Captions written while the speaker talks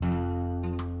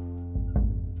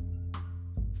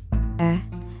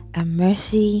I'm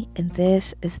Mercy, and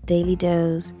this is Daily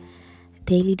Dose.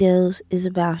 Daily Dose is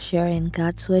about sharing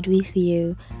God's Word with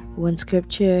you, one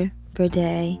scripture per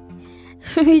day.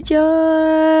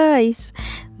 Rejoice!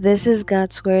 This is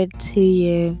God's Word to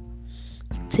you.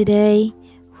 Today,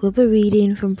 we'll be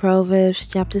reading from Proverbs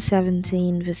chapter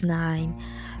 17, verse 9.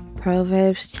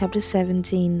 Proverbs chapter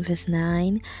 17, verse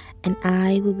 9, and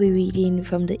I will be reading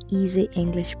from the Easy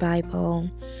English Bible.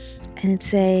 And it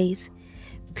says,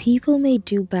 people may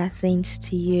do bad things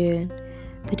to you,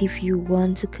 but if you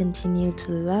want to continue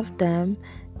to love them,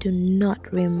 do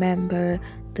not remember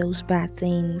those bad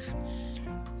things.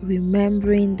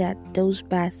 Remembering that those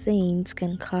bad things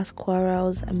can cause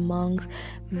quarrels amongst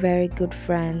very good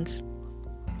friends.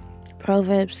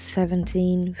 Proverbs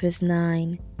 17, verse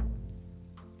 9.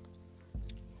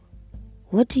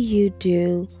 What do you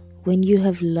do when you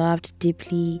have loved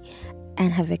deeply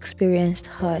and have experienced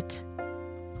hurt?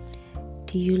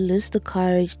 Do you lose the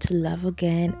courage to love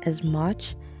again as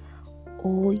much?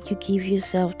 Or you give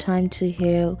yourself time to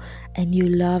heal and you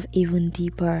love even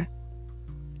deeper?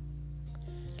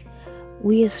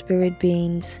 We are spirit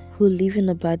beings who live in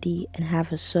a body and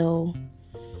have a soul.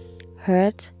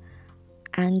 Hurt,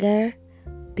 anger,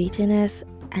 bitterness,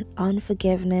 and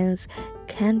unforgiveness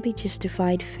can be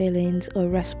justified feelings or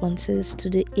responses to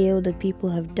the ill that people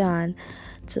have done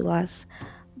to us,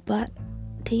 but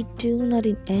they do not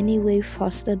in any way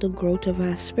foster the growth of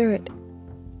our spirit.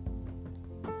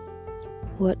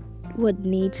 What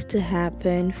needs to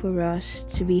happen for us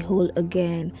to be whole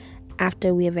again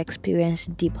after we have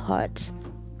experienced deep hurts?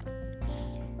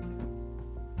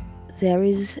 There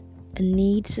is a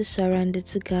need to surrender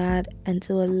to God and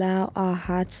to allow our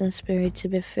hearts and spirit to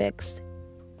be fixed.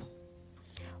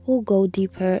 We'll go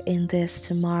deeper in this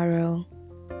tomorrow.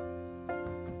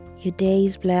 Your day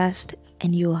is blessed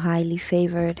and you're highly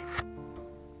favored.